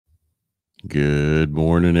Good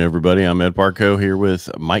morning, everybody. I'm Ed Parcaut here with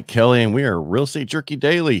Mike Kelly, and we are Real Estate Jerky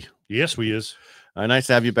Daily. Yes, we is. Nice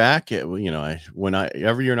to have you back.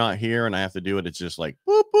 Whenever you're not here and I have to do it, it's just like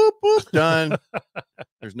boop, boop, boop, done.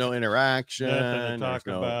 There's no interaction. Nothing to talk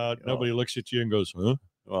about. Nobody looks at you and goes, huh?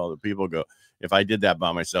 Well, the people go, if I did that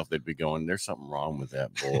by myself, they'd be going, there's something wrong with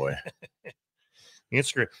that boy.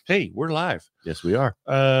 Instagram. Hey, we're live. Yes, we are.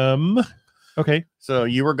 Okay. So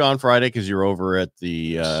you were gone Friday because you're over at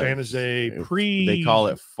the San Jose they call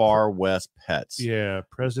it Far West Pets. Yeah,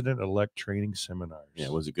 President-elect training seminars. Yeah,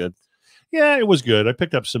 was it good? Yeah, it was good. I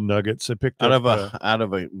picked up some nuggets. I picked out up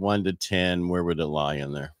of a 1 to 10, where would it lie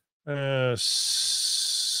in there?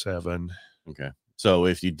 7. Okay. So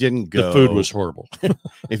if you didn't go, the food was horrible.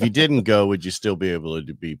 If you didn't go, would you still be able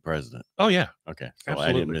to be president? Oh yeah. Okay. So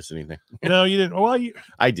I didn't miss anything. No, you didn't. Well,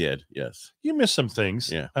 I did. Yes. You missed some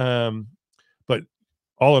things. Yeah. But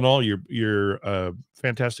all in all, you're a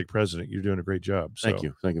fantastic president. You're doing a great job. So. Thank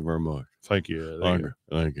you. Thank you very much. Thank you.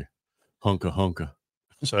 Thank you. Hunka.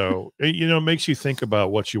 So, it makes you think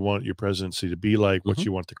about what you want your presidency to be like, what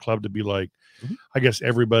you want the club to be like. I guess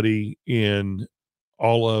everybody in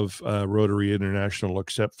all of Rotary International,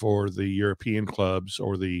 except for the European clubs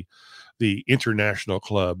or the international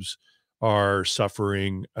clubs, are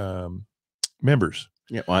suffering members.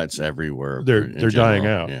 Yeah, well, it's everywhere. They're dying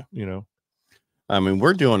out. Yeah. I mean,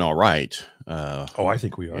 we're doing all right. I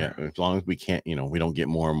think we are. Yeah, as long as we can't, we don't get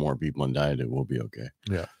more and more people indicted, we'll be okay.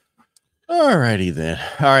 Yeah. All righty then.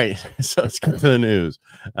 All right. So let's go to the news.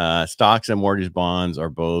 Stocks and mortgage bonds are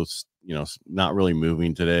both, not really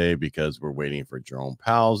moving today because we're waiting for Jerome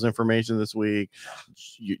Powell's information this week.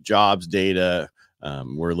 Jobs data.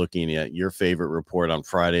 We're looking at your favorite report on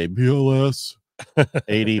Friday, BLS.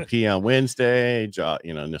 ADP on Wednesday,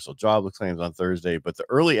 initial jobless claims on Thursday, but the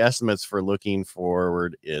early estimates for looking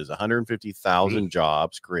forward is 150,000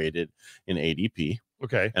 jobs created in ADP.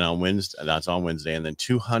 Okay. And on Wednesday, that's on Wednesday, and then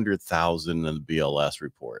 200,000 in the BLS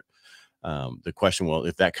report. The question, well,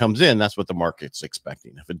 if that comes in, that's what the market's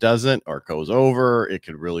expecting. If it doesn't or goes over, it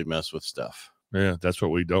could really mess with stuff. Yeah, that's what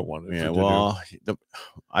we don't want. Yeah, well,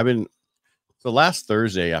 So last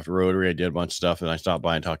Thursday after Rotary, I did a bunch of stuff, and I stopped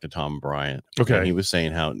by and talked to Tom Bryant. Okay. And he was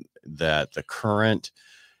saying that the current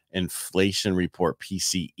inflation report,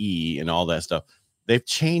 PCE, and all that stuff, they've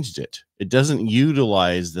changed it. It doesn't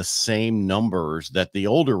utilize the same numbers that the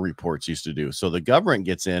older reports used to do. So the government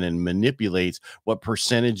gets in and manipulates what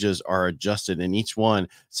percentages are adjusted in each one.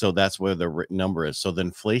 So that's where the number is. So the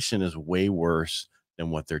inflation is way worse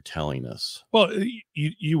than what they're telling us. Well,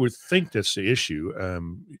 you would think that's the issue.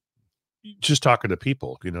 Just talking to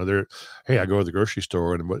people, hey, I go to the grocery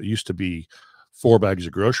store, and what used to be 4 bags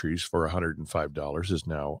of groceries for $105 is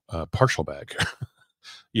now a partial bag,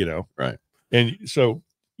 Right. And so,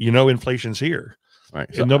 inflation's here.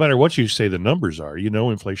 Right. So, and no matter what you say the numbers are,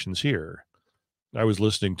 inflation's here. I was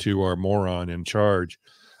listening to our moron in charge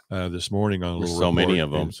this morning on a little so many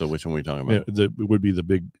of them. So which one are we talking about? It would be the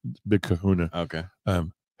big kahuna. Okay.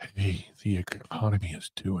 Hey, the economy is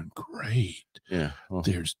doing great. Yeah. Well,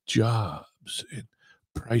 there's jobs and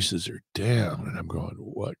prices are down. And I'm going,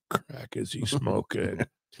 what crack is he smoking?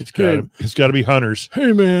 It's got to be hunters.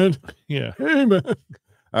 Hey, man. Yeah. Hey, man.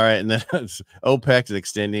 All right. And then OPEC is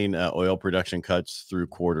extending oil production cuts through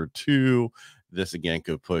Q2. This again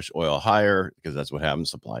could push oil higher because that's what happens,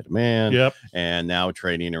 supply demand. Yep. And now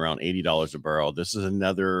trading around $80 a barrel. This is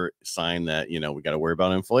another sign that, we got to worry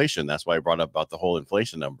about inflation. That's why I brought up about the whole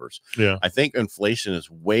inflation numbers. Yeah. I think inflation is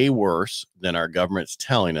way worse than our government's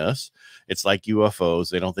telling us. It's like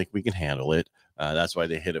UFOs. They don't think we can handle it. That's why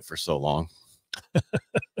they hid it for so long.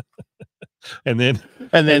 And then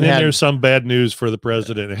there's some bad news for the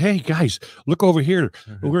president. Hey guys, look over here.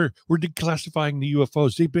 We're declassifying the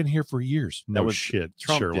UFOs. They've been here for years. That was shit.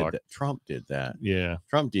 Trump did that. Yeah.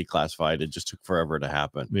 Trump declassified it. Just took forever to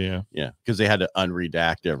happen. Yeah. Yeah. Because they had to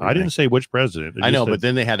unredact everything. I didn't say which president. I know, but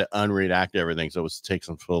then they had to unredact everything. So it takes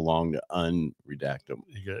them so long to unredact them.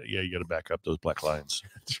 You got to back up those black lines.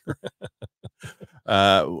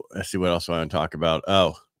 Let's see what else I want to talk about.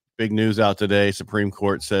 Oh, big news out today. Supreme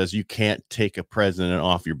Court says you can't take a president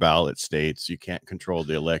off your ballot states. You can't control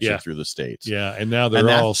the election through the states. Yeah. And now they're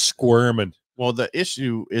all squirming. Well, the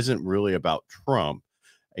issue isn't really about Trump,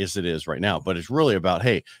 as it is right now, but it's really about,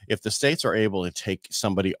 hey, if the states are able to take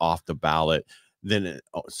somebody off the ballot, then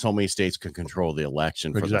so many states can control the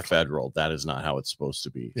election for the federal. That is not how it's supposed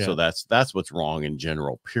to be. Yeah. So that's what's wrong in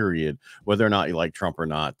general, period. Whether or not you like Trump or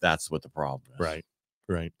not, that's what the problem is. Right.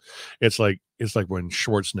 Right. It's like when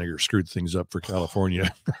Schwarzenegger screwed things up for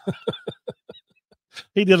California.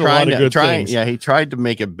 He did a lot of good things. Yeah, he tried to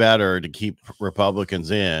make it better to keep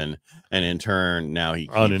Republicans in, And in turn, now he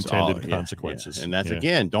keeps unintended consequences. And that's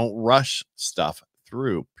again, don't rush stuff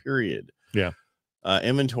through, period. Yeah.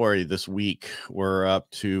 Inventory this week, we're up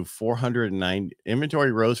to 409.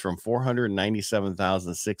 Inventory rose from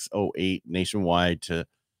 497,608 nationwide to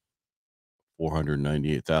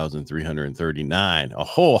 498,339. A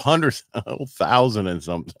whole 100,000 and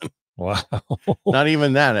something. Wow. Not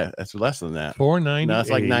even that. That's less than that. 490. No,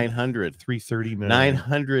 it's like 900. 339.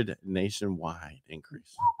 900 nationwide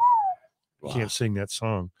increase. Wow. Can't sing that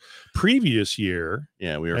song. Previous year.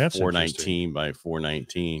 Yeah, we were 419 by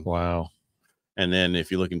 419. Wow. And then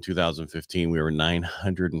if you look in 2015, we were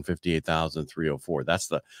 958,304.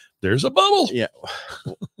 There's a bubble. Yeah.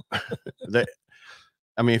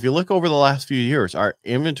 I mean, if you look over the last few years, our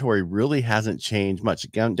inventory really hasn't changed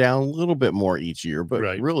much. Gone down a little bit more each year, but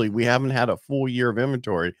really we haven't had a full year of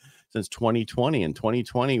inventory since 2020. And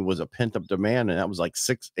 2020 was a pent up demand, and that was like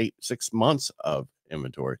 6 months of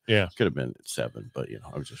inventory. Yeah. Could have been 7, but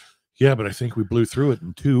I was just. Yeah, but I think we blew through it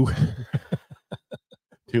in 2.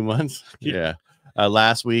 2 months. Yeah.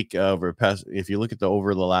 Last week, if you look at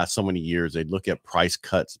over the last so many years, they'd look at price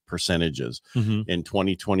cuts percentages. In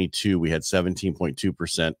 2022, we had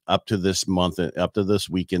 17.2% up to this month, up to this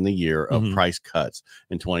week in the year of price cuts.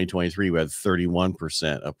 In 2023, we had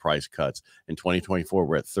 31% of price cuts. In 2024,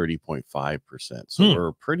 we're at 30.5%. So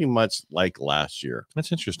we're pretty much like last year.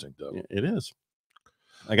 That's interesting, though. It is.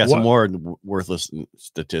 I got some more worthless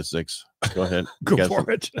statistics. Go ahead. Go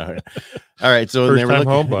for it. All right. So they were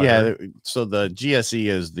looking, so the GSE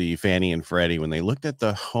is the Fannie and Freddie. When they looked at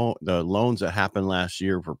the loans that happened last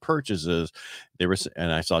year for purchases,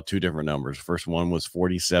 and I saw 2 different numbers. First one was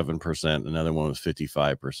 47%. Another one was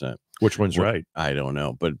 55%. Which one's right? I don't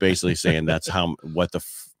know, but basically saying that's what the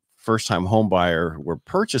first time home buyer were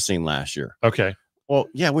purchasing last year. Okay. Well,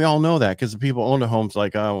 yeah, we all know that because the people own the homes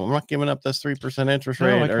like, I'm not giving up this 3% interest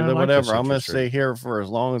rate or whatever. I'm going to stay here for as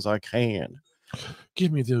long as I can.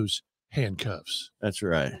 Give me those handcuffs. That's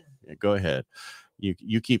right. Yeah, go ahead.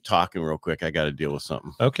 You keep talking real quick. I got to deal with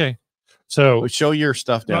something. Okay. So show your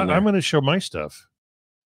stuff down there. I'm going to show my stuff.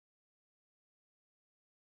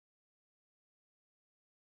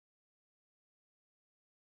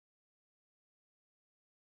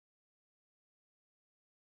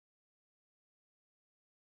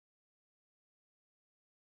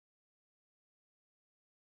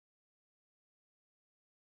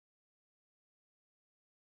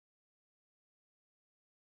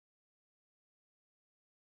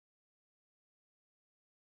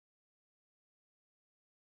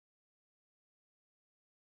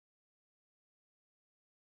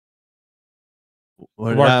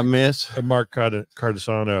 What did I miss? Mark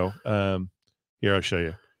Cardisano. Here, I'll show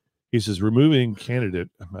you. He says, removing candidate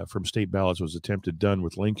from state ballots was attempted done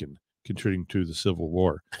with Lincoln, contributing to the Civil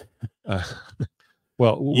War.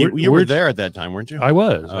 Well, you were there at that time, weren't you? I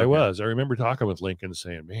was. Okay. I was. I remember talking with Lincoln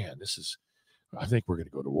saying, man, I think we're going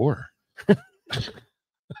to go to war.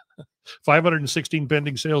 516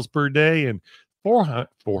 pending sales per day and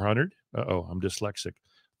 400. I'm dyslexic.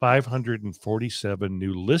 547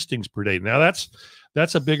 new listings per day. Now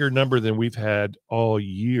that's a bigger number than we've had all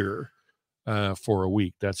year for a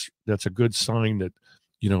week. That's a good sign that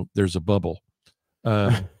there's a bubble.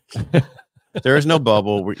 There is no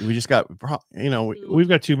bubble. We just got we've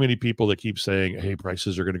got too many people that keep saying, hey,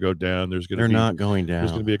 prices are going to go down. They're not going down. There's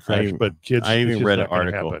going to be a crash. But kids, I even read an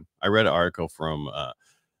article. I read an article from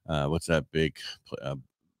what's that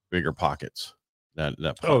bigger pockets. And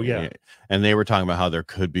they were talking about how there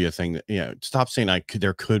could be a thing that stop saying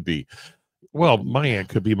there could be. Well, my aunt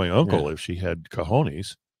could be my uncle if she had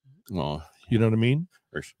cojones. Well, you know what I mean?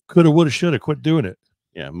 Coulda, woulda, shoulda. Quit doing it.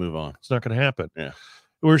 Yeah, move on. It's not going to happen. Yeah,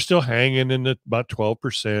 we're still hanging in at about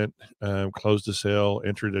 12%. Closed the sale,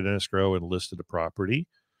 entered an escrow, and listed a property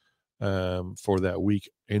for that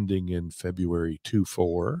week ending in February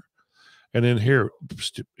 24. And then here,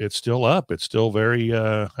 it's still up. It's still very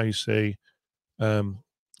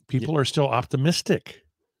people are still optimistic.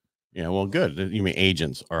 Yeah, well, good. You mean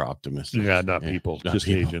agents are optimistic? Yeah, not people, just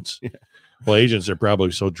agents. Yeah. Well, agents are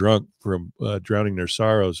probably so drunk from drowning their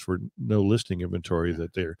sorrows for no listing inventory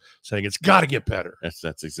that they're saying it's got to get better.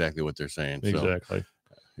 That's exactly what they're saying. Exactly. So,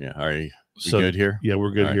 yeah. All right. Good here? Yeah,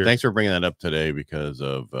 we're good here. Thanks for bringing that up today because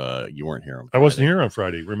of you weren't here on Friday. I wasn't here on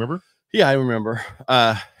Friday. Remember? Yeah, I remember.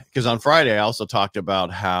 Because on Friday, I also talked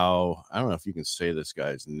about how, I don't know if you can say this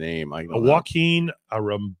guy's name. Joaquin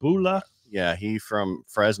Arambula. Yeah, he's from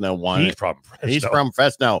Fresno. He's from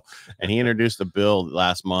Fresno. And he introduced a bill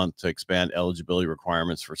last month to expand eligibility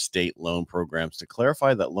requirements for state loan programs to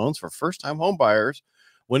clarify that loans for first-time home buyers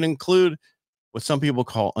would include what some people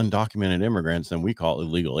call undocumented immigrants and we call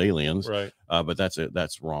illegal aliens. Right. But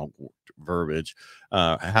that's wrong verbiage.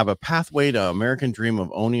 Have a pathway to American dream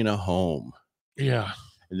of owning a home. Yeah.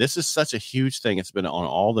 This is such a huge thing. It's been on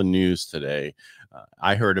all the news today.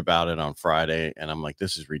 I heard about it on Friday, and I'm like,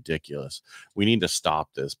 this is ridiculous. We need to stop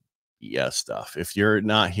this BS stuff. If you're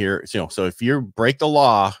not here, so if you break the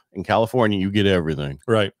law in California, you get everything.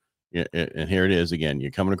 Right. Yeah, and here it is again.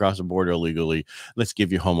 You're coming across the border illegally. Let's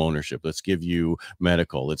give you home ownership. Let's give you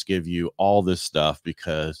medical. Let's give you all this stuff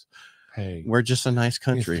because we're just a nice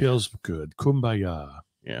country. It feels good. Kumbaya.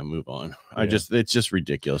 Yeah, move on. Yeah. It's just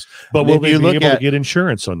ridiculous. But will they be able to get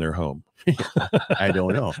insurance on their home? I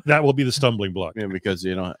don't know. That will be the stumbling block. Yeah, because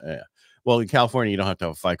well, in California, you don't have to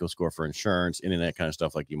have a FICO score for insurance, any of that kind of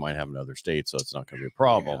stuff like you might have in other states, so it's not going to be a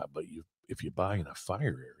problem. Yeah, but if you buy in a fire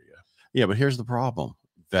area. Yeah, but here's the problem.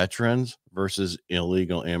 Veterans versus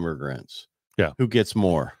illegal immigrants. Yeah. Who gets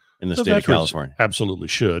more in the state of California? Absolutely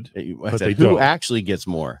should. But who actually gets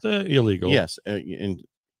more? The illegal. Yes. And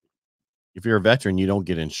if you're a veteran, you don't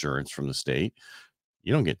get insurance from the state.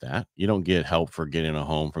 You don't get that. You don't get help for getting a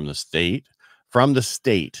home from the state. You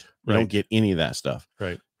don't get any of that stuff.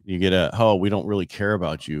 Right. You get we don't really care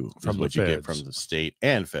about you from what you get from the state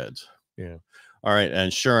and feds. Yeah. All right.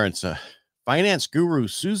 Insurance. Finance guru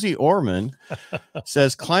Susie Orman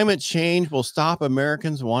says climate change will stop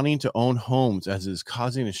Americans wanting to own homes as it is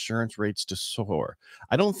causing insurance rates to soar.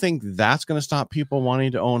 I don't think that's going to stop people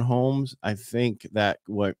wanting to own homes. I think that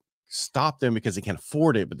what stopped them because they can't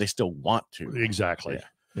afford it, but they still want to. Exactly.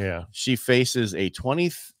 Yeah. She faces a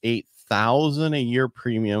 $28,000 a year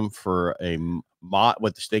premium for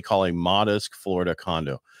what they call a modest Florida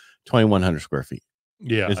condo, 2,100 square feet.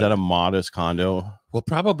 Yeah. Is that a modest condo? Well,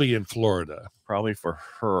 probably in Florida. Probably for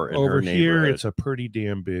her in over her here, it's a pretty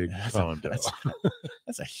damn big condo.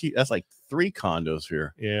 That's like 3 condos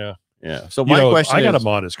here. Yeah. Yeah. So my question I got a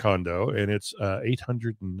modest condo, and it's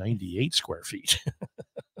 898 square feet.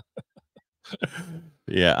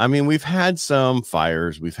 Yeah, I mean, we've had some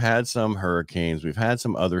fires, we've had some hurricanes, we've had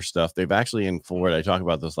some other stuff. They've actually in Florida, I talked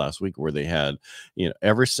about this last week, where they had,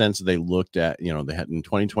 ever since they looked at, they had in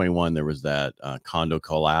 2021, there was that condo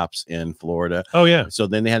collapse in Florida. Oh, yeah. So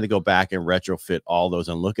then they had to go back and retrofit all those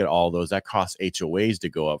and look at all those. That cost HOAs to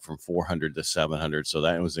go up from 400 to 700. So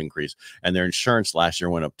that was increased. And their insurance last year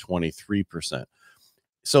went up 23%.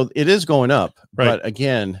 So it is going up. Right. But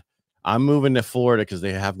again, I'm moving to Florida because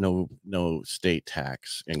they have no state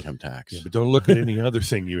income tax. Yeah, but don't look at any other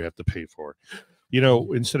thing you have to pay for.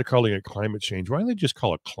 Instead of calling it climate change, why don't they just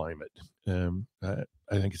call it climate? I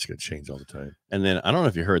think it's going to change all the time. And then I don't know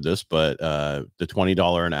if you heard this, but the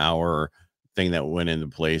 $20 an hour thing that went into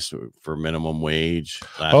place for minimum wage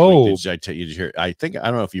last week. Did you hear? I don't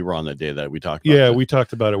know if you were on the day that we talked about. Yeah, we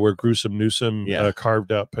talked about it where Gruesome Newsom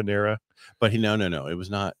carved out Panera. But no, it was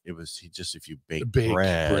not. It was just if you bake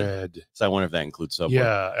bread. So I wonder if that includes Subway.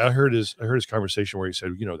 Yeah, I heard his conversation where he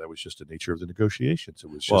said, that was just the nature of the negotiations. It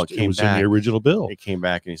was just it was in the original bill. It came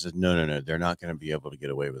back and he said, no, they're not going to be able to get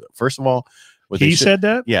away with it. First of all, he said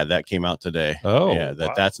that. Yeah, that came out today. Oh, yeah,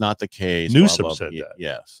 that's not the case. Newsom said that.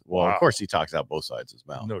 Yes. Well, of course he talks out both sides of his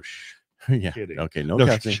mouth. No. Yeah. Kidding. Okay. No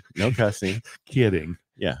cussing. No cussing. Kidding.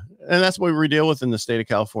 Yeah. And that's what we deal with in the state of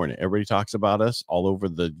California. Everybody talks about us all over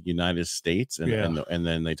the United States. And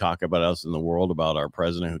then they talk about us in the world about our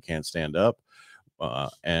president who can't stand up.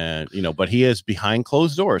 But he is behind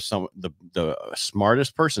closed doors. The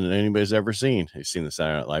smartest person that anybody's ever seen. You've seen the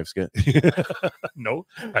Saturday Night Live skit? No,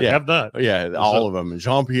 I have not. Yeah, all of them. And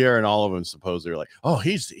Jean-Pierre and all of them supposedly are like, oh,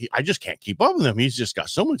 I just can't keep up with him. He's just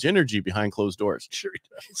got so much energy behind closed doors. Sure he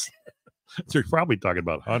does. They're probably talking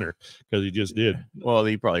about Hunter because he just did. Well,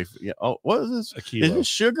 he probably. Yeah. Oh, what is this? Is it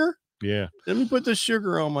sugar? Yeah. Let me put the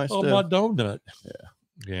sugar on my stuff. Oh, my donut. Yeah.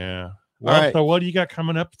 Yeah. Well, all right. So what do you got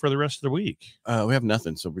coming up for the rest of the week? We have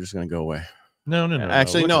nothing, so we're just gonna go away. No.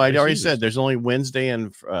 Actually, no. I already said there's only Wednesday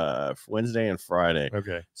and Friday.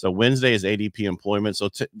 Okay. So Wednesday is ADP employment. So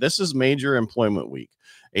this is major employment week.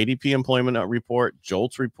 ADP employment report,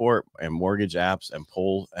 JOLTS report, and mortgage apps and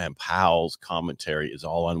poll and Powell's commentary is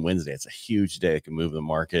all on Wednesday. It's a huge day. It can move the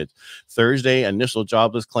market. Thursday, initial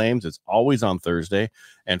jobless claims. It's always on Thursday.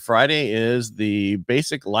 And Friday is the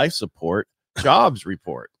basic life support jobs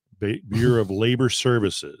report. Bureau of Labor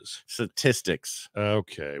Services. Statistics.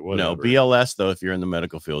 Okay. Whatever. No, BLS, though, if you're in the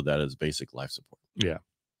medical field, that is basic life support. Yeah.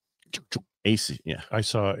 AC. Yeah. I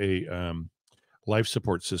saw a life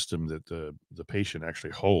support system that the patient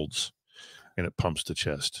actually holds, and it pumps the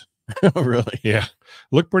chest. Oh, really? Yeah.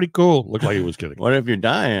 Looked pretty cool. Looked like it was getting. What if you're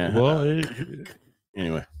dying? Well,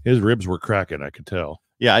 anyway, his ribs were cracking. I could tell.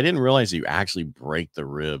 Yeah, I didn't realize you actually break the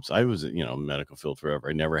ribs. I was, medical field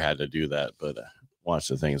forever. I never had to do that, but watch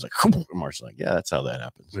the thing. It's like, Mark's like, yeah, that's how that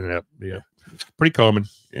happens. Yeah. It's pretty common.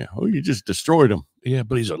 Yeah. Oh, you just destroyed him. Yeah,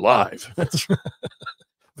 but he's alive.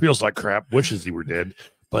 Feels like crap. Wishes he were dead,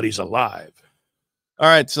 but he's alive. All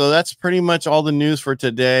right. So that's pretty much all the news for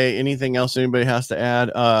today. Anything else anybody has to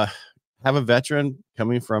add? Have a veteran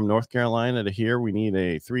coming from North Carolina to here. We need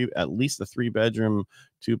at least a 3-bedroom,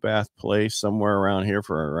 2-bath place somewhere around here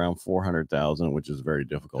for around $400,000, which is very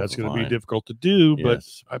difficult. That's going to be difficult to do,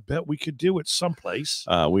 yes. But I bet we could do it someplace.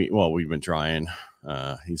 We've been trying.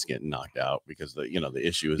 He's getting knocked out because the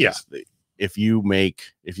issue is if you're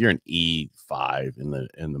an E5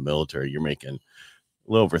 in the military, you're making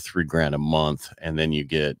a little over $3,000 a month, and then you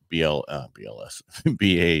get BLS,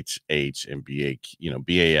 BHH, and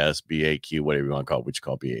BAS, BAQ, whatever you want to call it, which you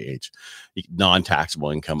call BAH, non-taxable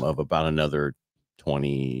income of about another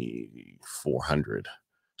 $2,400.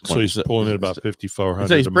 So he's pulling in about $5,400.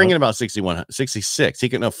 So he's bringing about 66. He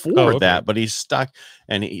can afford that, but he's stuck.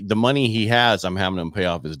 And the money he has, I'm having him pay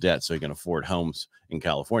off his debt so he can afford homes in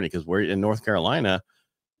California, because we're in North Carolina.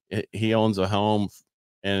 He owns a home,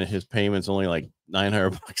 and his payment's only like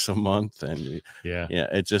 $900 a month. And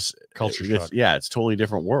it's just culture shock. It's totally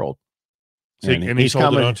different world. So, and he's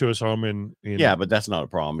holding on to his home but that's not a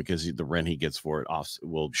problem, because the rent he gets for it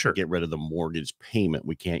will get rid of the mortgage payment.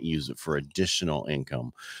 We can't use it for additional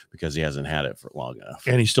income because he hasn't had it for long enough,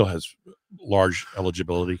 and he still has large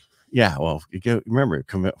eligibility. Yeah, well, remember,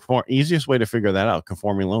 easiest way to figure that out: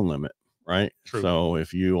 conforming loan limit, right? True. So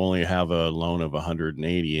if you only have a loan of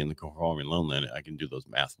 180 in the conforming loan limit, I can do those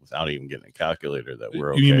math without even getting a calculator. That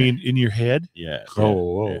we're okay. You mean in your head? Yeah.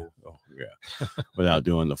 Yeah. Without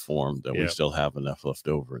doing the form, that we still have enough left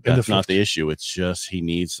over. That's not the issue. It's just he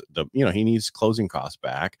needs he needs closing costs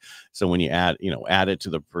back. So when you add it to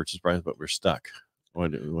the purchase price, but we're stuck.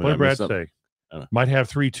 What did Brad say? Might have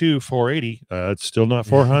 3.2, 480. It's still not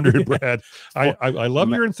 400, Brad. I love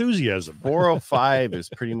your enthusiasm. 405 is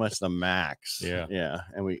pretty much the max. Yeah.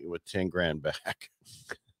 And with 10 grand back.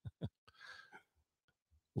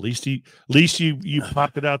 At least you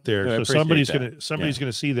popped it out there. So somebody's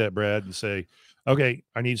gonna see that, Brad, and say, okay,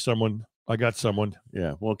 I need someone. I got someone.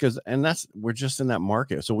 Yeah. Well, we're just in that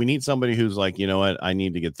market. So we need somebody who's like, you know what, I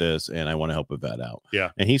need to get this and I want to help a vet out.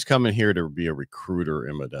 Yeah. And he's coming here to be a recruiter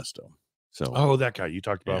in Modesto. So that guy you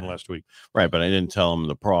talked about him last week. Right, but I didn't tell him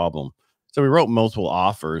the problem. So we wrote multiple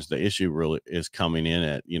offers. The issue really is coming in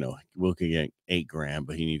at, we could get $8,000,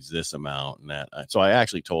 but he needs this amount and that. So I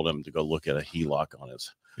actually told him to go look at a HELOC on his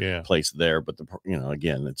place there. But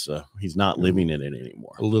again, it's he's not living in it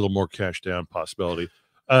anymore. A little more cash down possibility.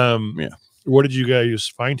 Where did you guys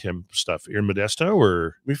find him stuff in Modesto,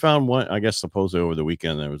 or we found one? I guess supposedly over the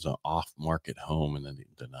weekend there was an off-market home, and then he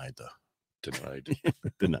denied.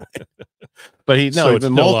 But he's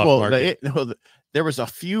been multiple. There was a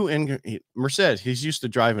few in Merced. He's used to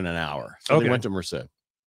driving an hour, so they went to Merced.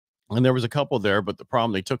 And there was a couple there, but the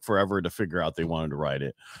problem, they took forever to figure out they wanted to write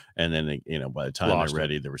it. And then by the time they're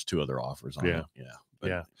ready, there was 2 other offers on it.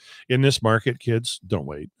 Yeah. In this market, kids, don't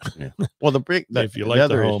wait. Well,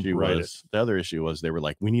 the other issue was they were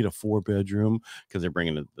like, we need a 4-bedroom because they're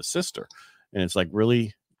bringing the sister. And it's like,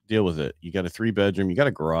 really deal with it. You got a 3-bedroom, you got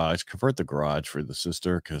a garage, convert the garage for the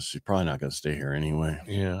sister, because she's probably not going to stay here anyway.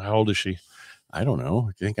 Yeah. How old is she? I don't know.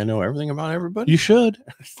 I think I know everything about everybody. You should.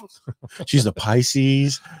 She's a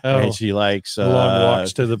Pisces, and she likes long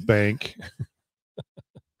walks to the bank.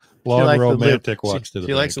 Long romantic walks to the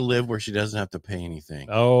bank. She likes to live where she doesn't have to pay anything.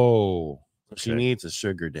 Oh, she needs a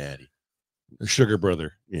sugar daddy, a sugar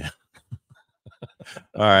brother. Yeah.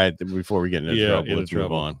 All right. Before we get into trouble, let's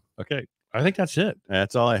move on. Okay. I think that's it.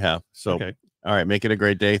 That's all I have. So, all right. Make it a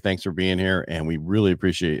great day. Thanks for being here, and we really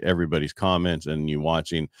appreciate everybody's comments and you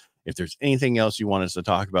watching. If there's anything else you want us to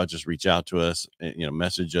talk about, just reach out to us,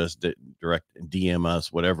 message us, direct DM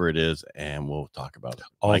us, whatever it is, and we'll talk about it.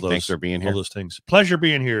 Thanks for being here. All those things. Pleasure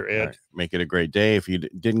being here, Ed. Right. Make it a great day. If you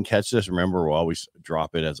didn't catch this, remember, we'll always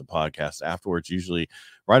drop it as a podcast afterwards, usually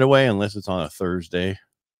right away, unless it's on a Thursday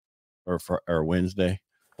or Wednesday.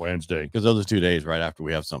 Because those are 2 days right after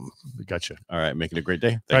we have something. Gotcha. All right. Make it a great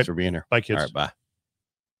day. Thanks for being here. Bye, kids. All right. Bye.